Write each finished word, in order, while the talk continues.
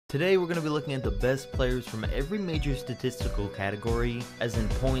Today we're going to be looking at the best players from every major statistical category, as in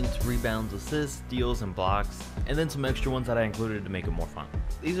points, rebounds, assists, steals, and blocks, and then some extra ones that I included to make it more fun.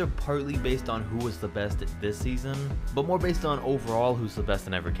 These are partly based on who was the best this season, but more based on overall who's the best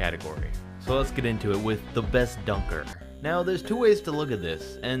in every category. So let's get into it with the best dunker. Now there's two ways to look at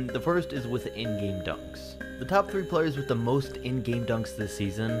this, and the first is with in-game dunks. The top three players with the most in-game dunks this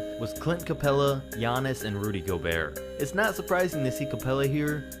season was Clint Capella, Giannis, and Rudy Gobert. It's not surprising to see Capella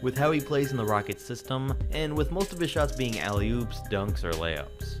here, with how he plays in the Rockets system, and with most of his shots being alley-oops, dunks, or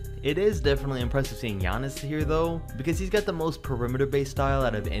layups. It is definitely impressive seeing Giannis here though, because he's got the most perimeter-based style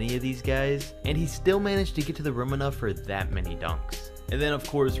out of any of these guys, and he still managed to get to the rim enough for that many dunks. And then of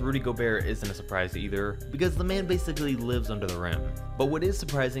course Rudy Gobert isn't a surprise either, because the man basically lives under the rim. But what is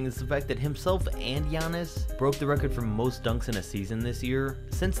surprising is the fact that himself and Giannis broke the record for most dunks in a season this year,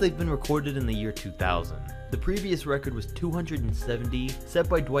 since they've been recorded in the year 2000. The previous record was 270, set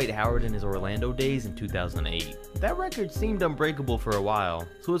by Dwight Howard in his Orlando days in 2008. That record seemed unbreakable for a while,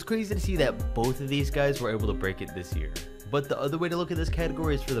 so it's crazy to see that both of these guys were able to break it this year. But the other way to look at this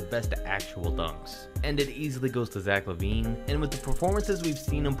category is for the best actual dunks, and it easily goes to Zach LaVine, and with the performances we've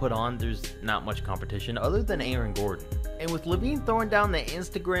seen him put on, there's not much competition other than Aaron Gordon. And with LaVine throwing down the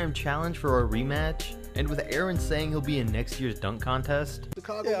Instagram challenge for a rematch, and with Aaron saying he'll be in next year's dunk contest,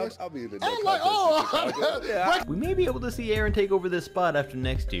 I'll be in the dunk contest. yeah. We may be able to see Aaron take over this spot after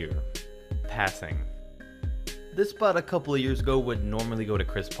next year. Passing. This spot a couple of years ago would normally go to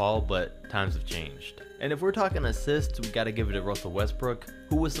Chris Paul, but times have changed. And if we're talking assists, we gotta give it to Russell Westbrook,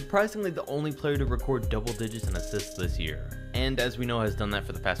 who was surprisingly the only player to record double digits in assists this year, and as we know has done that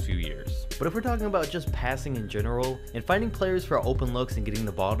for the past few years. But if we're talking about just passing in general, and finding players for open looks and getting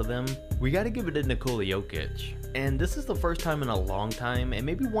the ball to them, we gotta give it to Nikola Jokic. And this is the first time in a long time, and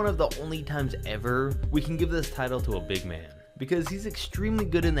maybe one of the only times ever, we can give this title to a big man. Because he's extremely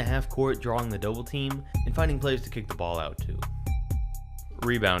good in the half court drawing the double team, and finding players to kick the ball out to.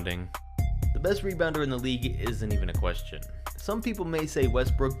 Rebounding. The best rebounder in the league isn't even a question. Some people may say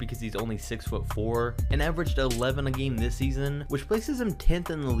Westbrook because he's only 6'4" and averaged 11 a game this season, which places him 10th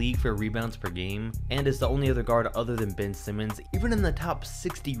in the league for rebounds per game, and is the only other guard other than Ben Simmons even in the top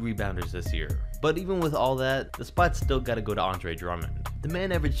 60 rebounders this year. But even with all that, the spot's still gotta go to Andre Drummond. The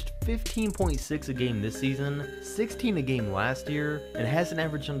man averaged 15.6 a game this season, 16 a game last year, and hasn't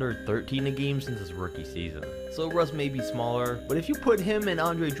averaged under 13 a game since his rookie season. So Russ may be smaller, but if you put him and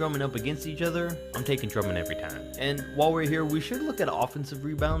Andre Drummond up against each other, I'm taking Drummond every time. And while we're here, we should look at offensive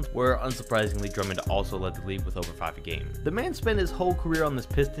rebounds, where unsurprisingly Drummond also led the league with over 5 a game. The man spent his whole career on this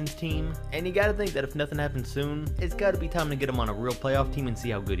Pistons team, and you gotta think that if nothing happens soon, it's gotta be time to get him on a real playoff team and see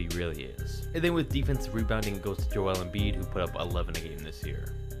how good he really is. And then with defensive rebounding, it goes to Joel Embiid, who put up 11 a game this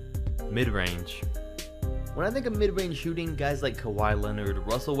year. Mid-range. When I think of mid-range shooting, guys like Kawhi Leonard,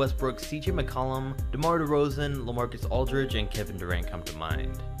 Russell Westbrook, CJ McCollum, DeMar DeRozan, LaMarcus Aldridge, and Kevin Durant come to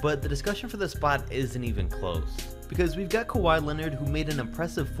mind. But the discussion for this spot isn't even close, because we've got Kawhi Leonard, who made an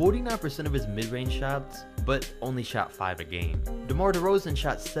impressive 49% of his mid-range shots, but only shot 5 a game. DeMar DeRozan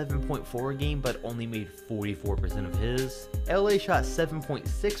shot 7.4 a game, but only made 44% of his. LA shot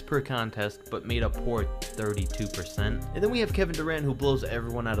 7.6 per contest, but made a poor 32%. And then we have Kevin Durant, who blows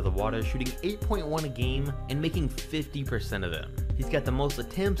everyone out of the water, shooting 8.1 a game and making 50% of them. He's got the most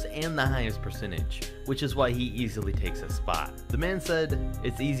attempts and the highest percentage, which is why he easily takes a spot. The man said,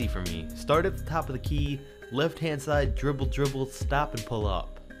 "It's easy for me. Start at the top of the key, left hand side, dribble, stop and pull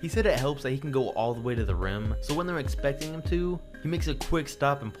up." He said it helps that he can go all the way to the rim, so when they're expecting him to, he makes a quick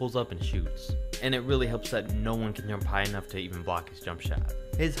stop and pulls up and shoots. And it really helps that no one can jump high enough to even block his jump shot.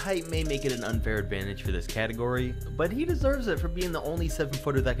 His height may make it an unfair advantage for this category, but he deserves it for being the only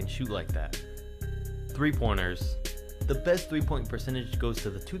 7-footer that can shoot like that. 3-pointers. The best 3-point percentage goes to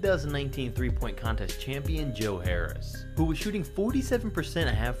the 2019 3-point contest champion Joe Harris, who was shooting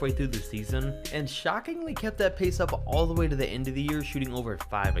 47% halfway through the season, and shockingly kept that pace up all the way to the end of the year, shooting over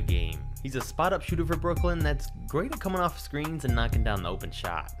 5 a game. He's a spot-up shooter for Brooklyn that's great at coming off screens and knocking down the open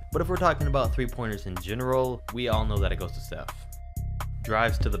shot. But if we're talking about 3-pointers in general, we all know that it goes to Steph.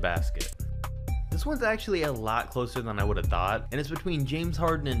 Drives to the basket. This one's actually a lot closer than I would have thought, and it's between James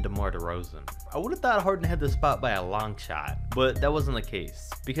Harden and DeMar DeRozan. I would have thought Harden had the spot by a long shot, but that wasn't the case,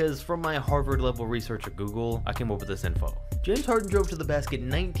 because from my Harvard level research at Google, I came up with this info. James Harden drove to the basket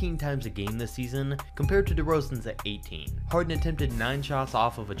 19 times a game this season, compared to DeRozan's at 18. Harden attempted 9 shots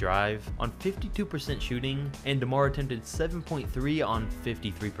off of a drive on 52% shooting, and DeMar attempted 7.3 on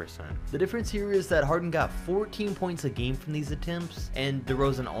 53%. The difference here is that Harden got 14 points a game from these attempts, and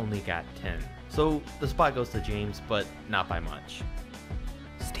DeRozan only got 10. So the spot goes to James, but not by much.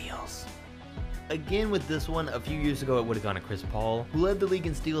 Steals. Again with this one, a few years ago it would have gone to Chris Paul, who led the league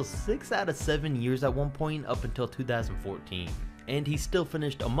in steals 6 out of 7 years at one point up until 2014. And he still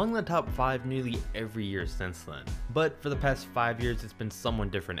finished among the top 5 nearly every year since then. But for the past 5 years, it's been someone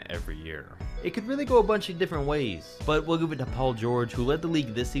different every year. It could really go a bunch of different ways, but we'll give it to Paul George, who led the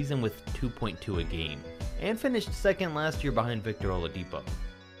league this season with 2.2 a game, and finished second last year behind Victor Oladipo.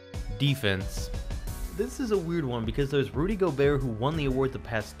 Defense. This is a weird one because there's Rudy Gobert, who won the award the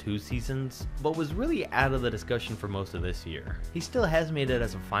past 2 seasons, but was really out of the discussion for most of this year. He still has made it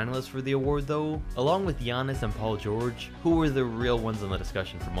as a finalist for the award though, along with Giannis and Paul George, who were the real ones in the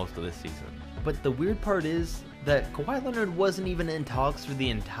discussion for most of this season. But the weird part is that Kawhi Leonard wasn't even in talks for the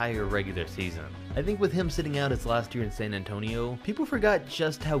entire regular season. I think with him sitting out his last year in San Antonio, people forgot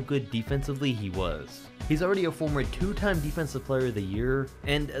just how good defensively he was. He's already a former 2-time Defensive Player of the Year,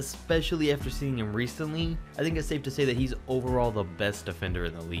 and especially after seeing him recently, I think it's safe to say that he's overall the best defender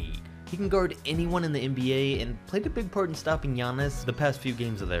in the league. He can guard anyone in the NBA and played a big part in stopping Giannis the past few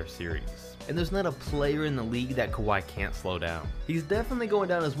games of their series. And there's not a player in the league that Kawhi can't slow down. He's definitely going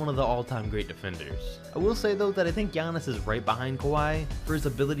down as one of the all-time great defenders. I will say though that I think Giannis is right behind Kawhi for his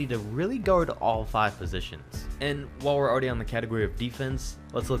ability to really guard all 5 positions. And while we're already on the category of defense,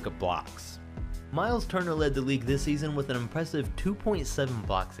 let's look at blocks. Miles Turner led the league this season with an impressive 2.7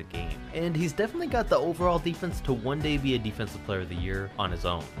 blocks a game, and he's definitely got the overall defense to one day be a Defensive Player of the Year on his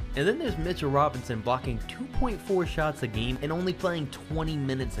own. And then there's Mitchell Robinson blocking 2.4 shots a game and only playing 20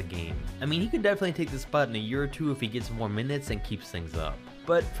 minutes a game. I mean, he could definitely take the spot in a year or two if he gets more minutes and keeps things up.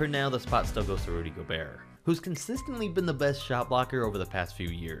 But for now, the spot still goes to Rudy Gobert, who's consistently been the best shot blocker over the past few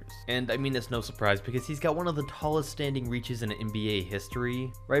years. And I mean, it's no surprise because he's got one of the tallest standing reaches in NBA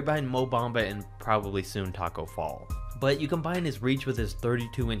history, right behind Mo Bamba and probably soon Taco Fall. But you combine his reach with his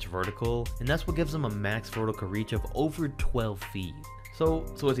 32-inch vertical, and that's what gives him a max vertical reach of over 12 feet. So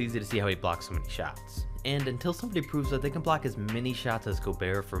it's easy to see how he blocks so many shots. And until somebody proves that they can block as many shots as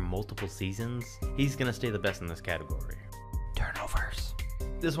Gobert for multiple seasons, he's gonna stay the best in this category. Turnovers.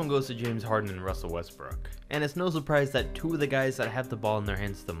 This one goes to James Harden and Russell Westbrook. And it's no surprise that 2 of the guys that have the ball in their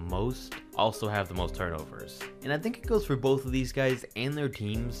hands the most also have the most turnovers. And I think it goes for both of these guys and their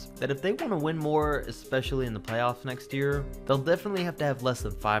teams that if they want to win more, especially in the playoffs next year, they'll definitely have to have less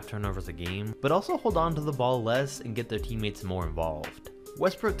than 5 turnovers a game, but also hold on to the ball less and get their teammates more involved.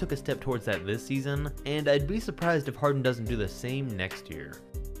 Westbrook took a step towards that this season, and I'd be surprised if Harden doesn't do the same next year.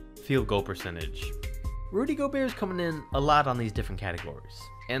 Field goal percentage. Rudy Gobert is coming in a lot on these different categories.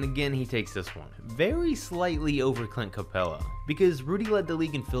 And again, he takes this one very slightly over Clint Capella, because Rudy led the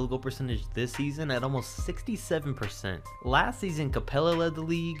league in field goal percentage this season at almost 67%. Last season, Capella led the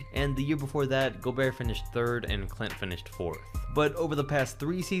league, and the year before that, Gobert finished 3rd and Clint finished 4th. But over the past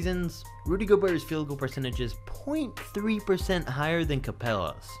 3 seasons, Rudy Gobert's field goal percentage is 0.3% higher than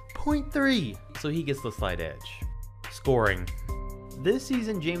Capella's. 0.3! So he gets the slight edge. Scoring. This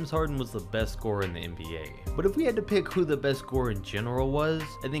season, James Harden was the best scorer in the NBA, but if we had to pick who the best scorer in general was,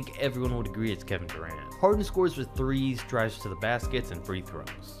 I think everyone would agree it's Kevin Durant. Harden scores with threes, drives to the baskets, and free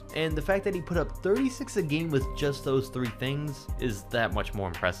throws. And the fact that he put up 36 a game with just those 3 things is that much more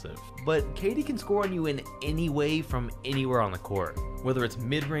impressive. But KD can score on you in any way from anywhere on the court, whether it's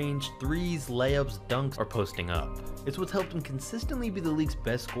mid-range, threes, layups, dunks, or posting up. It's what's helped him consistently be the league's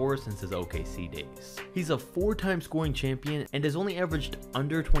best scorer since his OKC days. He's a 4-time scoring champion and has only averaged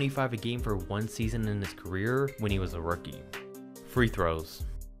under 25 a game for 1 season in his career when he was a rookie. Free throws.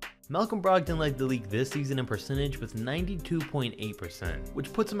 Malcolm Brogdon led the league this season in percentage with 92.8%,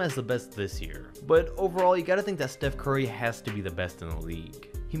 which puts him as the best this year. But overall, you gotta think that Steph Curry has to be the best in the league.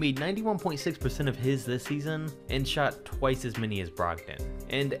 He made 91.6% of his this season and shot twice as many as Brogdon.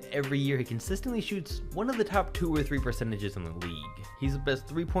 And every year he consistently shoots one of the top 2 or 3 percentages in the league. He's the best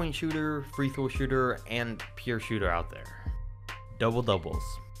 3-point shooter, free throw shooter, and pure shooter out there. Double-doubles.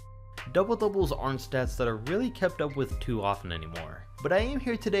 Double-doubles aren't stats that are really kept up with too often anymore. But I am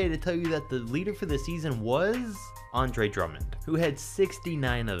here today to tell you that the leader for the season was Andre Drummond, who had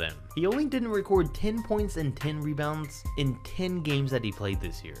 69 of them. He only didn't record 10 points and 10 rebounds in 10 games that he played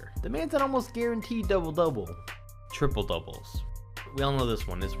this year. The man's an almost guaranteed double-double. Triple-doubles. We all know this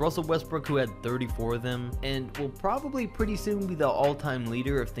one. It's Russell Westbrook, who had 34 of them, and will probably pretty soon be the all-time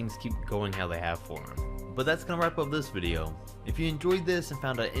leader if things keep going how they have for him. But that's gonna wrap up this video. If you enjoyed this and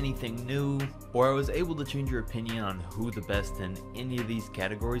found out anything new, or I was able to change your opinion on who the best in any of these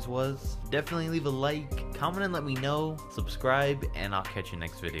categories was, definitely leave a like, comment and let me know, subscribe, and I'll catch you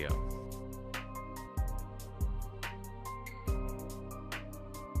next video.